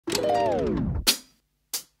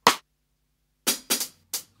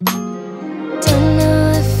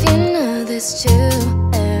it's true.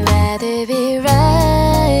 I'd rather be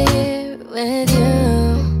right here with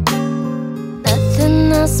you.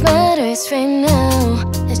 Nothing else matters right now.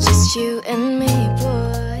 It's just you and me,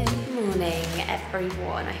 boy. Good morning,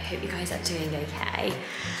 everyone. I hope you guys are doing okay.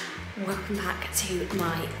 Welcome back to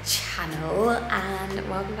my channel and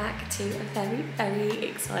welcome back to a very, very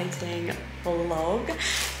exciting vlog.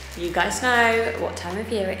 You guys know what time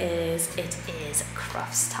of year it is. It is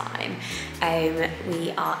Crufts time.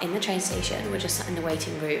 We are in the train station. We're just sat in the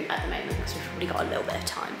waiting room at the moment because we've probably got a little bit of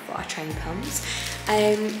time before our train comes.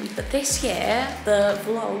 But this year, the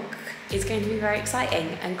vlog is going to be very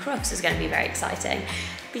exciting and Crufts is going to be very exciting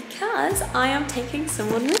because I am taking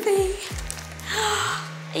someone with me.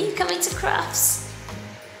 Are you coming to Crufts?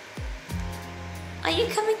 Are you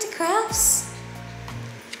coming to Crufts?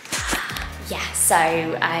 Yeah, so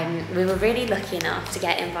we were really lucky enough to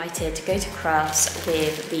get invited to go to Crufts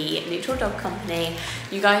with the Neutral Dog Company.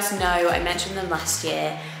 You guys know I mentioned them last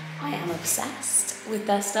year. I am obsessed with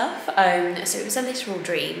their stuff. So it was a literal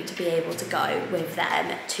dream to be able to go with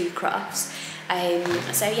them to Crufts.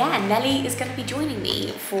 So yeah, Nelly is going to be joining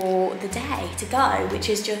me for the day to go, which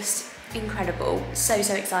is just incredible. So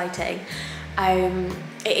exciting.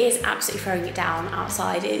 It is absolutely throwing it down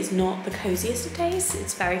outside. It is not the coziest of days.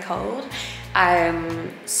 It's very cold.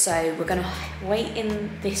 So we're gonna wait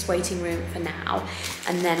in this waiting room for now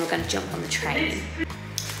and then we're gonna jump on the train.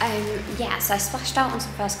 Yeah, so I splashed out on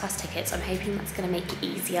some first class tickets. I'm hoping that's gonna make it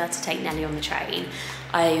easier to take Nelly on the train.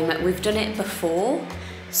 We've done it before,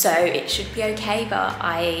 so it should be okay, but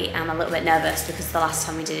I am a little bit nervous because the last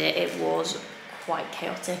time we did it, it was quite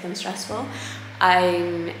chaotic and stressful.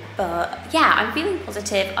 But yeah, I'm feeling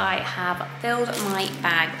positive. I have filled my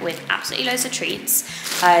bag with absolutely loads of treats,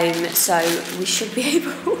 so we should be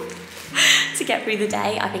able to get through the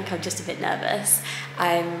day. I think I'm just a bit nervous,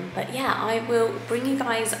 but yeah, I will bring you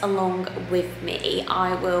guys along with me.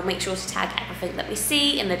 I will make sure to tag everything that we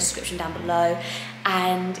see in the description down below,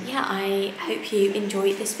 and yeah, I hope you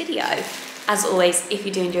enjoy this video. As always, if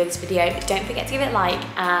you do enjoy this video, don't forget to give it a like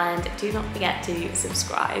and do not forget to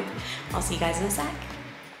subscribe. I'll see you guys in a sec.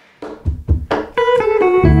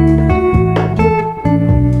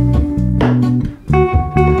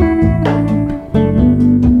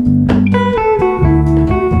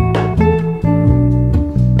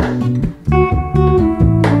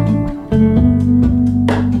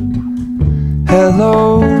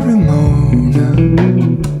 Hello, Ramona.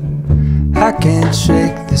 I can't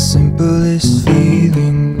shake the simplest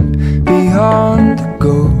feeling beyond the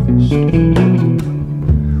ghost.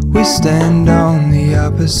 We stand on the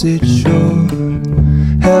opposite shore.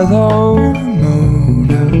 Hello,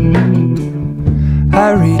 Ramona.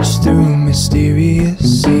 I reach through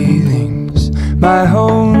mysterious ceilings, my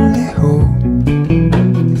only hope.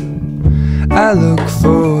 I look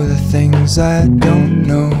for the things I don't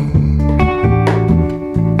know.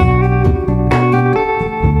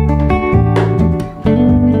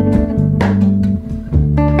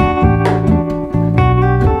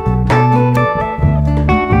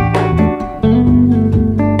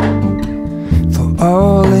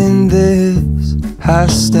 I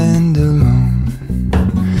stand alone.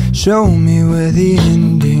 Show me where the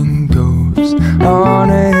ending goes.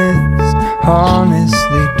 Honest,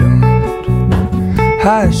 honestly don't.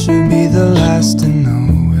 I should be the last to know.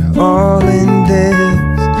 We're all in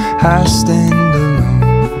this. I stand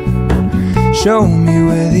alone. Show me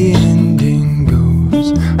where the ending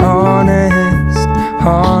goes. Honest,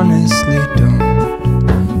 honestly don't.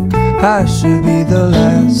 I should be the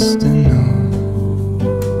last to know.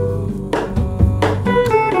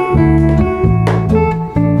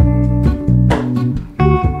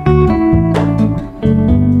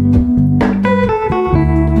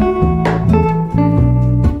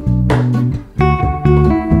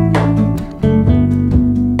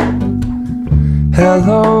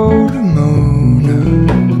 Hello, Ramona.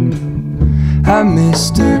 I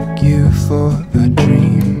mistook you for a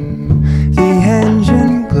dream. The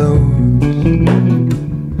engine glows,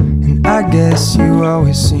 and I guess you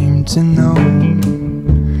always seem to know.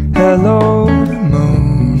 Hello,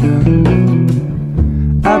 Ramona.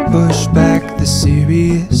 I push back the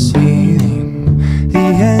serious feeling. The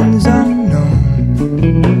end's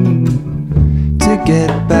unknown. To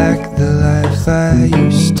get back the life I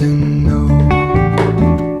used to know.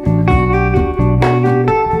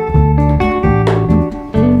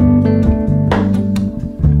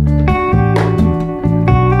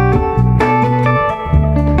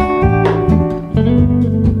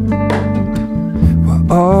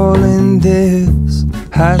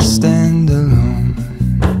 I stand alone.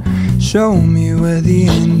 Show me where the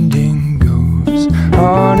ending goes.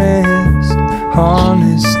 Honest,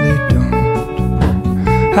 honestly don't.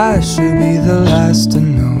 I should be the last to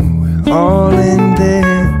know we're all in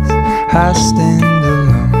this. I stand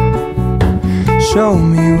alone. Show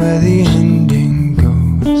me where the ending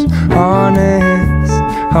goes.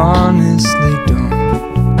 Honestly don't.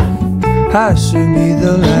 I should be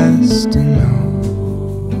the last to know.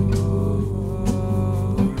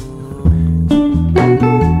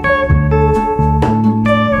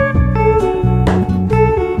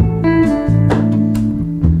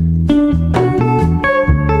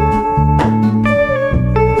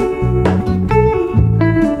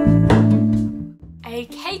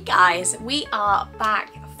 Guys, we are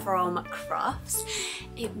back from Crufts.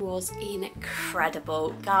 It was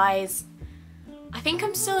incredible, guys. I think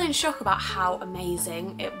I'm still in shock about how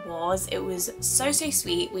amazing it was. It was so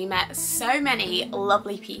sweet. We met so many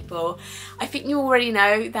lovely people. I think you already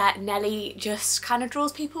know that Nelly just kind of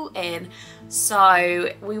draws people in. So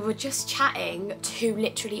we were just chatting to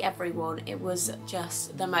literally everyone. It was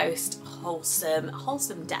just the most wholesome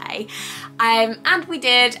day. And we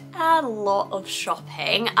did a lot of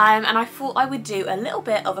shopping. And I thought I would do a little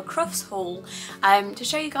bit of a Crufts haul to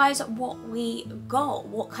show you guys what we got,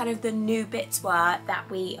 what kind of the new bits were that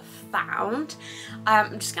we found.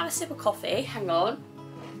 I'm just gonna have a sip of coffee, hang on.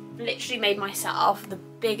 Literally made myself the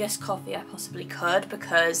biggest coffee I possibly could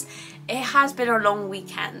because it has been a long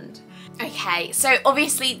weekend. Okay, so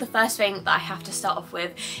obviously the first thing that I have to start off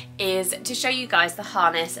with is to show you guys the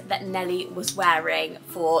harness that Nelly was wearing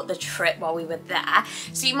for the trip while we were there.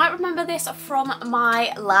 So you might remember this from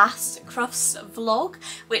my last Crufts vlog,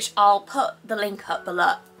 which I'll put the link up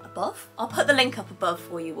below. I'll put the link up above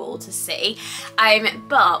for you all to see.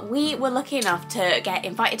 But we were lucky enough to get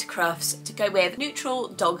invited to Crufts to go with Neutral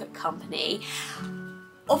Dog Company.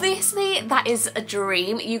 Obviously that is a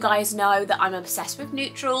dream. You guys know that I'm obsessed with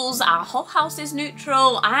neutrals. Our whole house is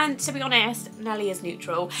neutral, and to be honest, Nelly is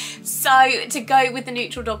neutral. So to go with the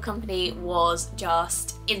Neutral Dog Company was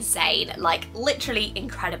just insane, like literally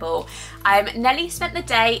incredible. Nelly spent the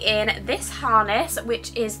day in this harness,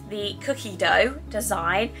 which is the cookie dough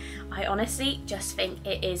design. I honestly just think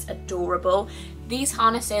it is adorable. These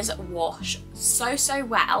harnesses wash so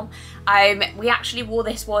well. We actually wore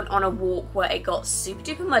this one on a walk where it got super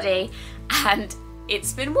duper muddy, and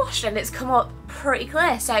it's been washed and it's come up pretty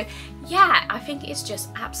clear. So yeah, I think it's just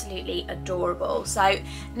absolutely adorable. So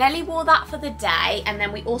Nelly wore that for the day, and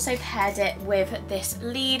then we also paired it with this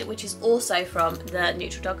lead, which is also from the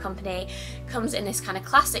Neutral Dog Company. Comes in this kind of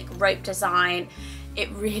classic rope design. It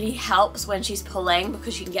really helps when she's pulling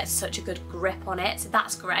because you can get such a good grip on it, so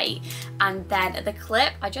that's great. And then the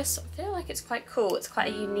clip, I just feel like it's quite cool. It's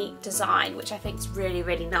quite a unique design, which I think is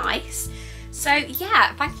really nice. So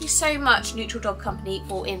yeah, thank you so much Neutral Dog Company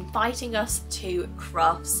for inviting us to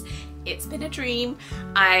Crufts. It's been a dream,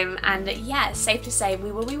 and yeah, it's safe to say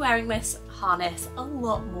we will be wearing this harness a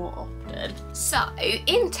lot more often. So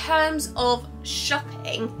in terms of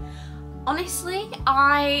shopping, honestly,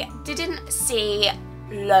 I didn't see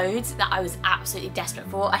loads that I was absolutely desperate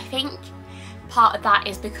for. I think part of that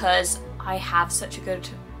is because I have such a good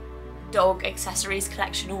dog accessories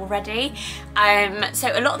collection already.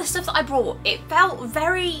 So a lot of the stuff that I brought, it felt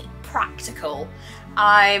very practical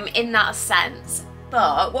in that sense.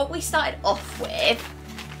 But what we started off with,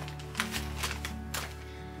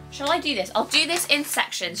 shall I do this? I'll do this in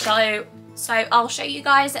sections. So I'll show you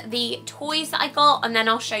guys the toys that I got, and then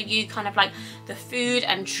I'll show you kind of like the food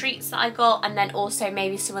and treats that I got, and then also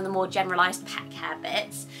maybe some of the more generalised pet care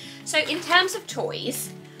bits. So in terms of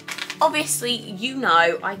toys, obviously you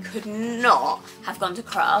know I could not have gone to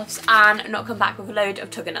Crufts and not come back with a load of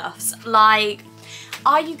Tug-N-Uffs. Like,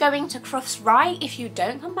 are you going to Crufts right if you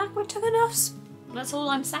don't come back with Tug-N-Uffs? That's all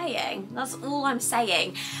I'm saying. That's all I'm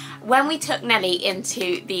saying. When we took Nelly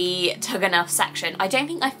into the Tug-N-Uff section, I don't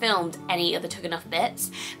think I filmed any of the Tug-N-Uff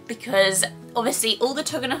bits because obviously all the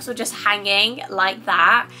Tug-N-Uffs were just hanging like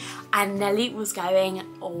that, and Nelly was going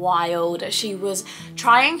wild. She was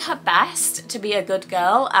trying her best to be a good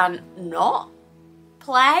girl and not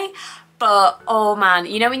play, but oh man,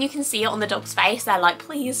 you know when you can see it on the dog's face, they're like,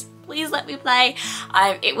 please let me play.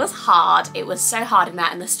 It was hard. It was so hard in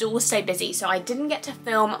that, and the store was so busy, so I didn't get to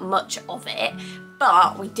film much of it,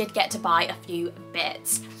 but we did get to buy a few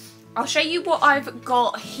bits. I'll show you what I've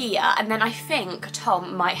got here, and then I think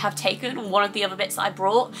Tom might have taken one of the other bits that I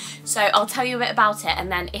brought, so I'll tell you a bit about it, and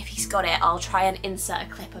then if he's got it, I'll try and insert a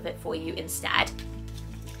clip of it for you instead.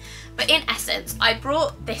 But in essence, I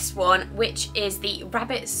brought this one, which is the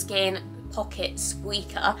rabbit skin pocket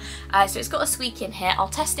squeaker. So it's got a squeak in here. I'll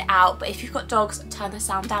test it out, but if you've got dogs, turn the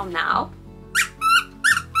sound down now.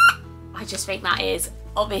 I just think that is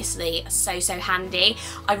obviously so handy.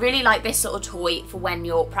 I really like this sort of toy for when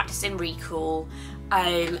you're practicing recall,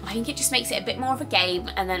 I think it just makes it a bit more of a game,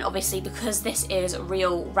 and then obviously because this is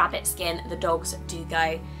real rabbit skin, the dogs do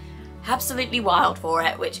go absolutely wild for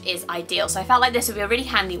it, which is ideal. So I felt like this would be a really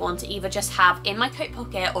handy one to either just have in my coat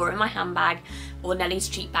pocket or in my handbag or Nelly's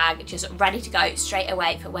treat bag, just ready to go straight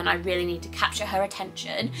away for when I really need to capture her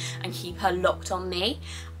attention and keep her locked on me.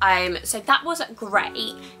 So that was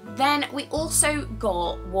great. Then we also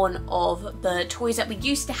got one of the toys that we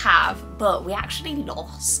used to have but we actually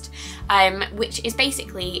lost, which is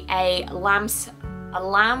basically a lamb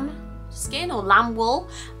skin or lamb wool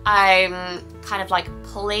kind of like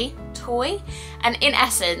pulley toy, and in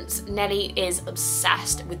essence Nelly is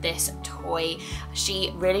obsessed with this toy.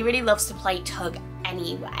 She really loves to play tug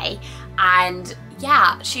anyway, and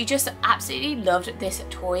yeah, she just absolutely loved this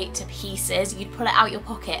toy to pieces. You'd pull it out your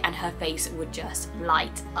pocket and her face would just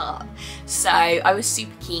light up. So I was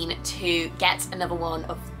super keen to get another one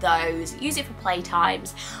of those, use it for play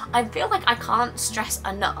times. I feel like I can't stress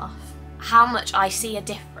enough how much I see a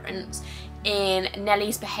difference in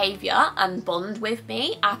Nelly's behaviour and bond with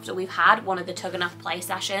me after we've had one of the Tug Enough play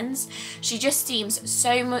sessions. She just seems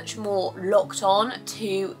so much more locked on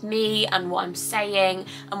to me and what I'm saying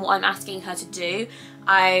and what I'm asking her to do.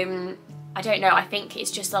 I don't know, I think it's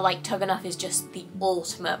just that like Tug Enough is just the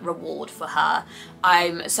ultimate reward for her.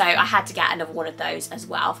 So I had to get another one of those as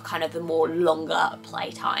well for kind of the more longer play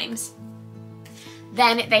times.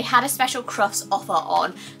 Then they had a special Crufts offer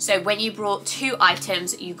on, so when you brought 2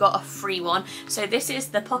 items you got a free one. So this is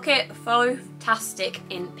the Pocket Faux-tastic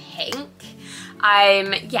in pink.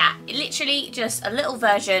 Yeah, literally just a little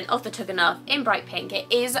version of the Tug Enough in bright pink. It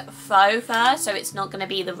is faux fur, so it's not going to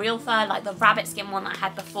be the real fur like the rabbit skin one that I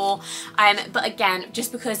had before. But again,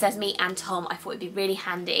 just because there's me and Tom, I thought it'd be really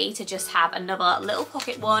handy to just have another little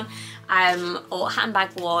pocket one or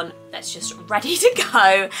handbag one that's just ready to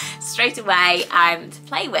go straight away to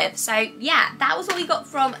play with. So yeah, that was what we got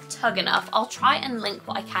from Tug Enough. I'll try and link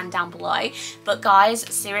what I can down below, but guys,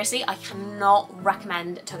 seriously, I cannot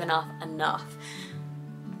recommend Tug Enough enough.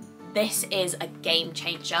 This is a game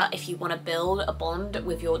changer if you want to build a bond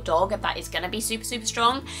with your dog that is going to be super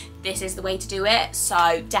strong. This is the way to do it.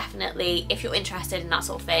 So definitely, if you're interested in that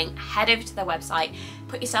sort of thing, head over to their website,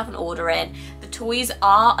 put yourself an order in. The toys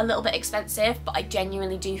are a little bit expensive, but I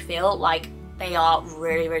genuinely do feel like they are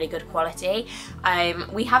really good quality.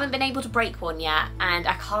 We haven't been able to break one yet, and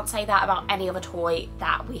I can't say that about any other toy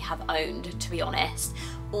that we have owned, to be honest.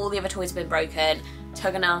 All the other toys have been broken.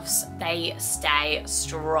 Tug Enough's, they stay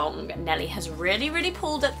strong. Nelly has really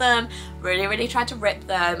pulled at them, really tried to rip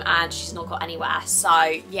them, and she's not got anywhere. So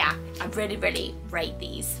yeah, I really rate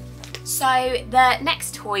these. So the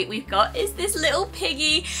next toy we've got is this little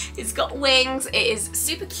piggy. It's got wings, it is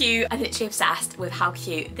super cute. I'm literally obsessed with how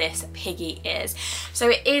cute this piggy is. So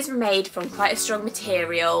it is made from quite a strong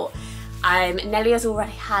material. Nelly has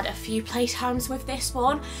already had a few playtimes with this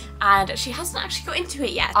one and she hasn't actually got into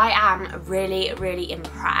it yet. I am really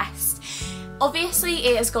impressed. Obviously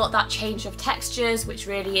it has got that change of textures which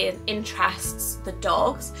really interests the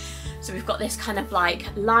dogs. So we've got this kind of like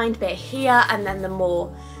lined bit here and then the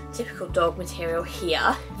more typical dog material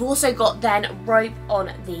here. We've also got then rope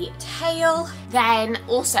on the tail. Then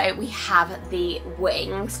also we have the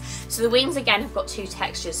wings. So the wings again have got 2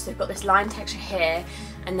 textures. So they've got this line texture here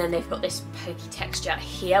and then they've got this pokey texture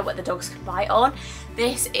here where the dogs can bite on.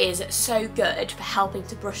 This is so good for helping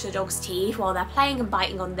to brush the dog's teeth while they're playing and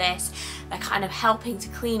biting on this. They're kind of helping to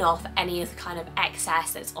clean off any of the kind of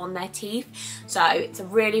excess that's on their teeth. So it's a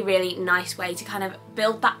really nice way to kind of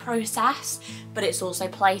build that process, but it's also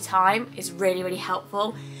playtime. It's really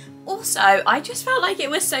helpful. Also, I just felt like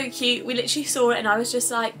it was so cute. We literally saw it and I was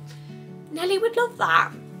just like, Nelly would love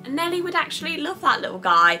that. Nelly would actually love that little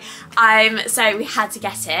guy. So we had to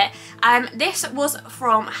get it. This was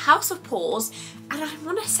from House of Paws and I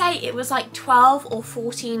want to say it was like £12 or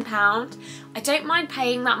 £14. I don't mind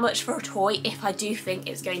paying that much for a toy if I do think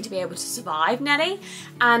it's going to be able to survive Nelly,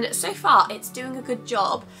 and so far it's doing a good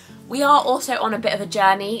job. We are also on a bit of a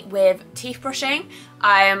journey with teeth brushing.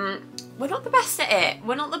 We're not the best at it.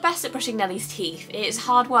 We're not the best at brushing Nelly's teeth. It's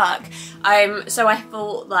hard work. So I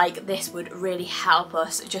thought like this would really help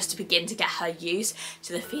us just to begin to get her used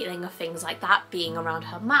to the feeling of things like that being around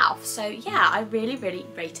her mouth. So yeah, I really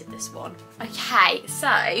rated this one. Okay,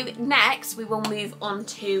 so next we will move on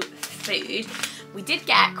to food. We did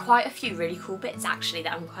get quite a few really cool bits actually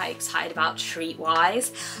that I'm quite excited about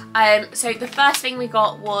treat-wise. So the first thing we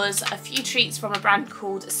got was a few treats from a brand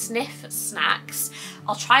called Sniff Snacks.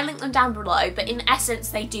 I'll try and link them down below, but in essence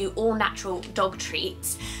they do all natural dog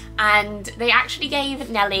treats. and they actually gave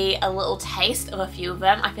Nelly a little taste of a few of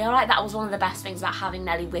them. I feel like that was one of the best things about having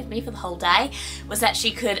Nelly with me for the whole day, was that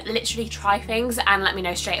she could literally try things and let me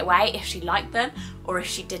know straight away if she liked them or if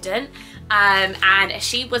she didn't. And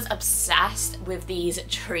she was obsessed with these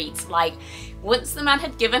treats. Like, once the man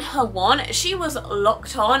had given her one, she was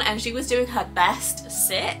locked on and she was doing her best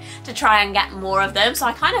sit to try and get more of them. So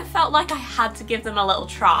I kind of felt like I had to give them a little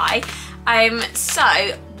try.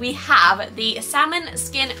 So we have the salmon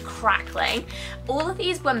skin crackling. All of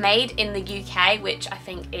these were made in the UK, which I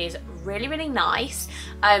think is really, really nice.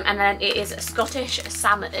 And then it is Scottish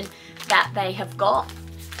salmon that they have got.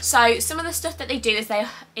 So some of the stuff that they do is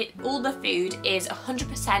all the food is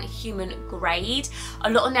 100% human grade. A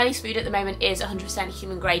lot of Nelly's food at the moment is 100%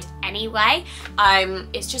 human grade anyway.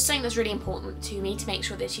 It's just something that's really important to me, to make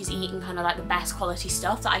sure that she's eating kind of like the best quality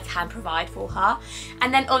stuff that I can provide for her.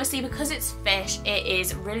 And then obviously, because it's fish, it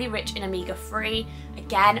is really rich in omega-3.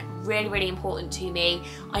 Again, really, really important to me.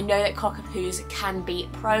 I know that cockapoos can be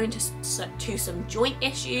prone to some joint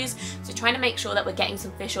issues, so trying to make sure that we're getting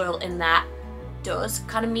some fish oil in there does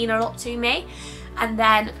kind of mean a lot to me. And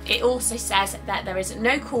then it also says that there is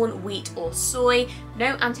no corn, wheat or soy,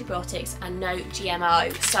 no antibiotics and no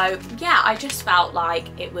GMO. So yeah, I just felt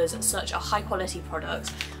like it was such a high quality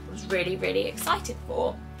product. I was really, really excited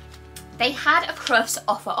for. They had a Crufts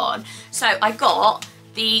offer on, so I got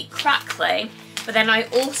the crackling, but then I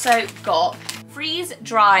also got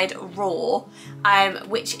freeze-dried raw,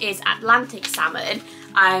 which is Atlantic salmon,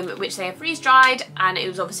 which they have freeze-dried, and it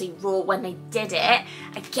was obviously raw when they did it.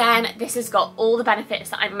 Again, this has got all the benefits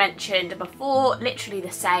that I mentioned before, literally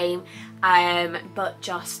the same, but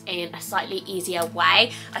just in a slightly easier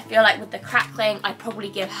way. I feel like with the crackling, I'd probably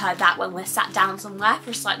give her that when we're sat down somewhere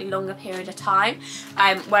for a slightly longer period of time,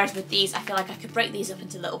 whereas with these, I feel like I could break these up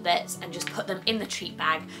into little bits and just put them in the treat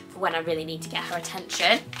bag for when I really need to get her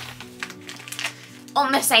attention.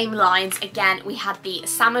 On the same lines, again, we had the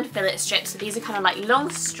salmon fillet strips. So these are kind of like long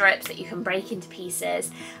strips that you can break into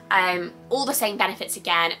pieces. All the same benefits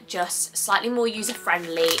again, just slightly more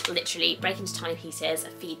user-friendly, literally break into tiny pieces,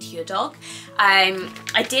 feed to your dog.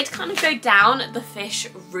 I did kind of go down the fish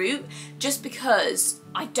route just because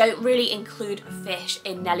I don't really include fish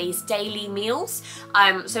in Nelly's daily meals.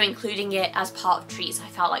 So including it as part of treats I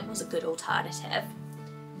felt like was a good alternative.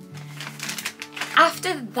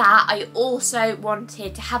 After that, I also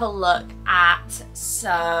wanted to have a look at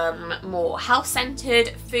some more health-centered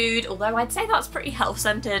food, although I'd say that's pretty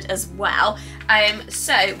health-centered as well.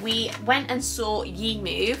 So we went and saw You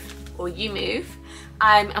Move,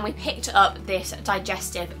 and we picked up this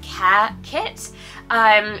digestive care kit.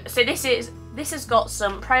 So this has got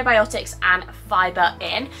some probiotics and fibre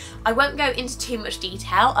in. I won't go into too much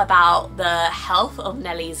detail about the health of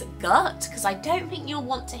Nelly's gut because I don't think you'll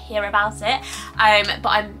want to hear about it, but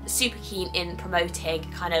I'm super keen in promoting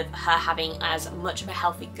kind of her having as much of a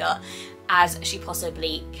healthy gut as she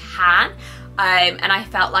possibly can. And I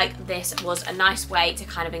felt like this was a nice way to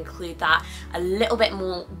kind of include that a little bit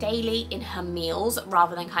more daily in her meals,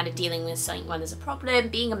 rather than kind of dealing with something when there's a problem,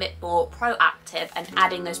 being a bit more proactive and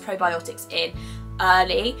adding those probiotics in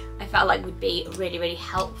early, I felt like would be really, really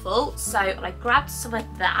helpful. So I grabbed some of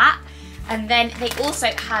that. And then they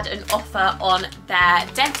also had an offer on their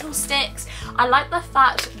dental sticks. I like the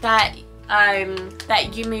fact that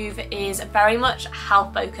that You Move is very much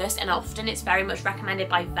health focused, and often it's very much recommended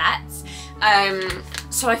by vets.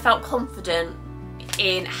 So I felt confident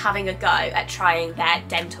in having a go at trying their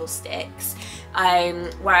dental sticks.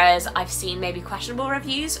 Whereas I've seen maybe questionable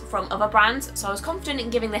reviews from other brands, so I was confident in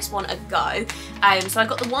giving this one a go. So I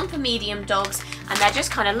got the one for medium dogs, and they're just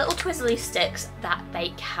kind of little twizzly sticks that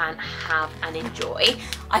they can have and enjoy.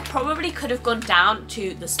 I probably could have gone down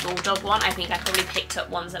to the small dog one. I think I probably picked up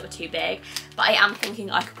ones that were too big, but I am thinking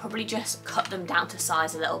I could probably just cut them down to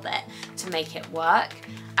size a little bit to make it work.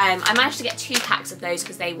 I managed to get 2 packs of those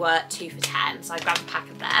because they were 2 for £10, so I grabbed a pack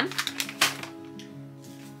of them.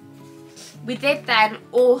 We did then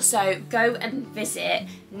also go and visit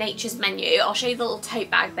Nature's Menu. I'll show you the little tote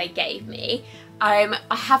bag they gave me. I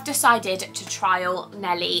have decided to trial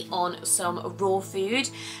Nelly on some raw food.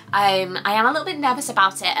 I am a little bit nervous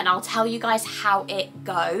about it, and I'll tell you guys how it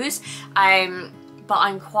goes. But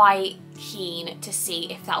I'm quite keen to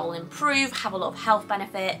see if that will improve, have a lot of health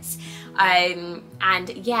benefits. And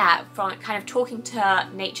yeah, from kind of talking to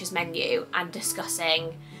Nature's Menu and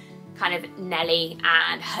discussing kind of Nelly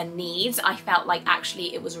and her needs, I felt like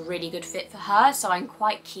actually it was a really good fit for her. So I'm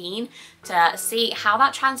quite keen to see how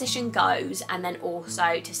that transition goes, and then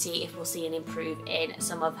also to see if we'll see an improve in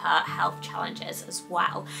some of her health challenges as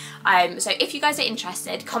well. So if you guys are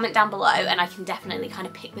interested, comment down below and I can definitely kind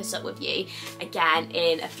of pick this up with you again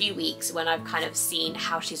in a few weeks when I've kind of seen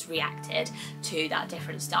how she's reacted to that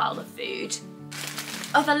different style of food.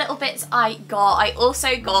 Other little bits I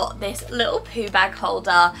also got this little poo bag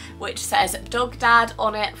holder which says Dog Dad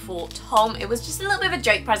on it for Tom. It was just a little bit of a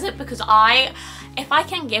joke present because if I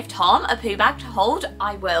can give Tom a poo bag to hold,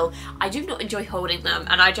 I will. I do not enjoy holding them,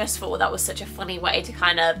 and I just thought that was such a funny way to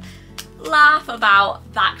kind of laugh about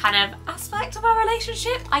that kind of aspect of our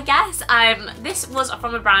relationship, I guess. This was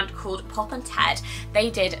from a brand called Pop and Ted.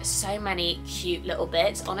 They did so many cute little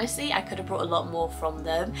bits. Honestly, I could have brought a lot more from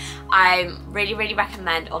them. I really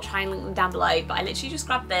recommend. I'll try and link them down below, but I literally just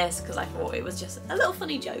grabbed this because I thought it was just a little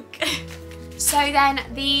funny joke. So then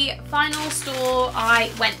the final store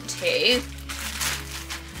I went to,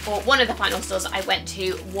 or one of the final stores I went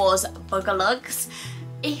to, was Buggerlugs.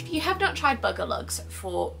 If you have not tried Buggerlugs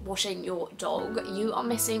for washing your dog, you are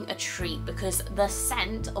missing a treat because the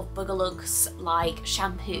scent of Buggerlugs like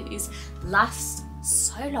shampoos lasts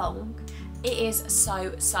so long. It is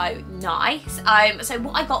so nice. So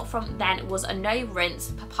what I got from then was a no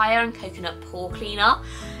rinse papaya and coconut paw cleaner.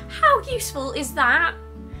 How useful is that?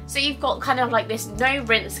 So you've got kind of like this no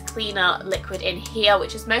rinse cleaner liquid in here,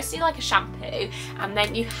 which is mostly like a shampoo, and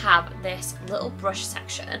then you have this little brush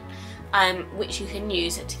section which you can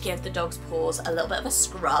use to give the dog's paws a little bit of a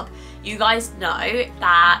scrub. You guys know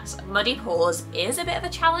that muddy paws is a bit of a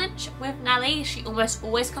challenge with Nelly. She almost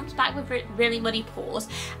always comes back with really muddy paws,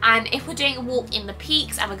 and if we're doing a walk in the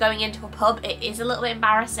Peaks and we're going into a pub, it is a little bit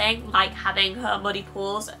embarrassing, like having her muddy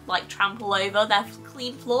paws like trample over their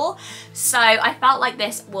clean floor. So I felt like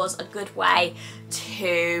this was a good way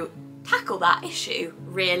to tackle that issue,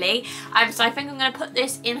 really. So I think I'm going to put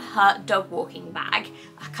this in her dog walking bag,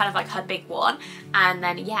 kind of like her big one, and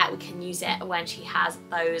then yeah, we can use it when she has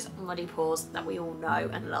those muddy paws that we all know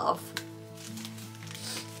and love.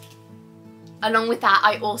 Along with that,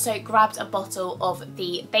 I also grabbed a bottle of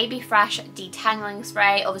the Baby Fresh detangling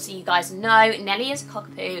spray. Obviously, you guys know Nelly is a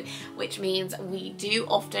cockapoo, which means we do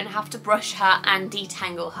often have to brush her and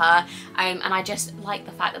detangle her. And I just like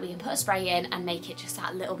the fact that we can put a spray in and make it just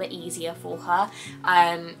that little bit easier for her.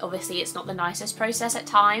 Obviously, it's not the nicest process at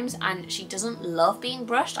times, and she doesn't love being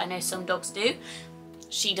brushed. I know some dogs do.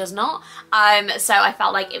 She does not. So I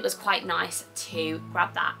felt like it was quite nice to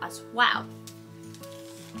grab that as well.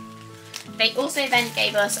 They also then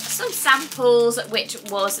gave us some samples, which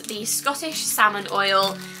was the Scottish salmon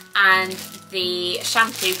oil and the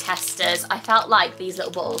shampoo testers. I felt like these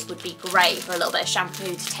little bottles would be great for a little bit of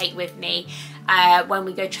shampoo to take with me when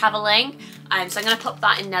we go travelling. So I'm going to pop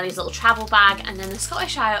that in Nelly's little travel bag, and then the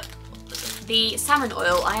salmon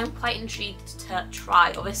oil I am quite intrigued to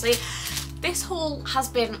try. Obviously, this haul has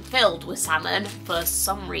been filled with salmon for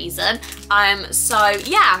some reason. So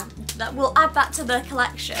yeah, we'll add that to the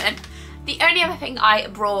collection. The only other thing I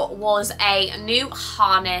brought was a new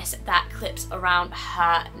harness that clips around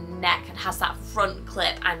her neck and has that front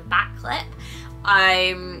clip and back clip.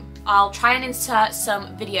 I'll try and insert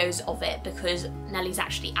some videos of it because Nelly's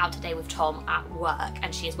actually out today with Tom at work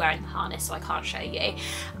and she is wearing the harness, so I can't show you.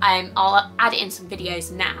 I'll add it in some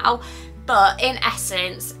videos now, but in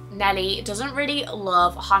essence, Nelly doesn't really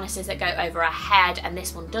love harnesses that go over her head, and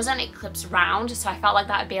this one doesn't. It clips around, so I felt like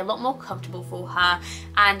that would be a lot more comfortable for her.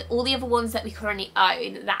 And all the other ones that we currently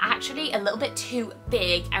own, they're actually a little bit too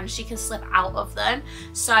big and she can slip out of them.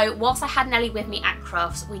 So whilst I had Nelly with me at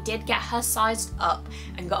Crufts, we did get her sized up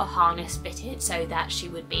and got a harness fitted so that she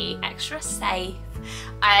would be extra safe.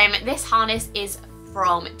 This harness is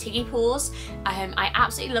from Tiggy Paws. I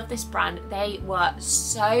absolutely love this brand. They were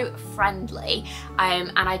so friendly,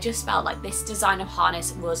 and I just felt like this design of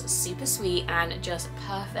harness was super sweet and just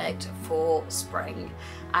perfect for spring.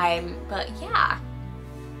 But yeah.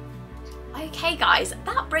 Okay guys,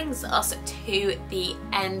 that brings us to the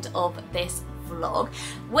end of this vlog.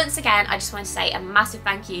 Once again, I just want to say a massive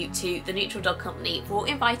thank you to the Neutral Dog Company for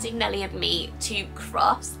inviting Nelly and me to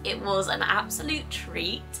Crufts. It was an absolute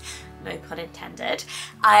treat. No pun intended.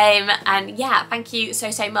 And yeah, thank you so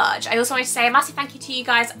much. I also want to say a massive thank you to you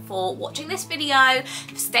guys for watching this video,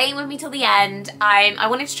 for staying with me till the end. I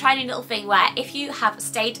wanted to try a new little thing where if you have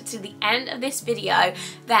stayed to the end of this video,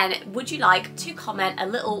 then would you like to comment a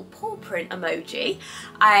little paw print emoji?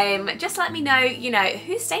 Just let me know, you know,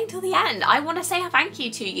 who's staying till the end. I want to say a thank you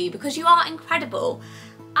to you because you are incredible.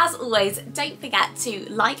 As always, don't forget to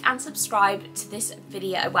like and subscribe to this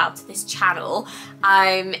video, well, to this channel.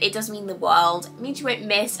 It does mean the world. It means you won't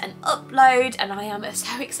miss an upload, and I am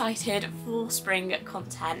so excited for spring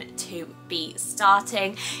content to be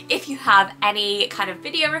starting. If you have any kind of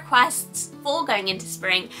video requests for going into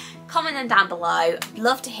spring, comment them down below. I'd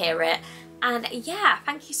love to hear it. And yeah,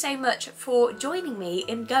 thank you so much for joining me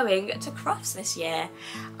in going to Crufts this year.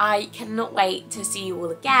 I cannot wait to see you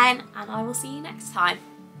all again, and I will see you next time.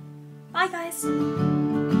 Bye guys.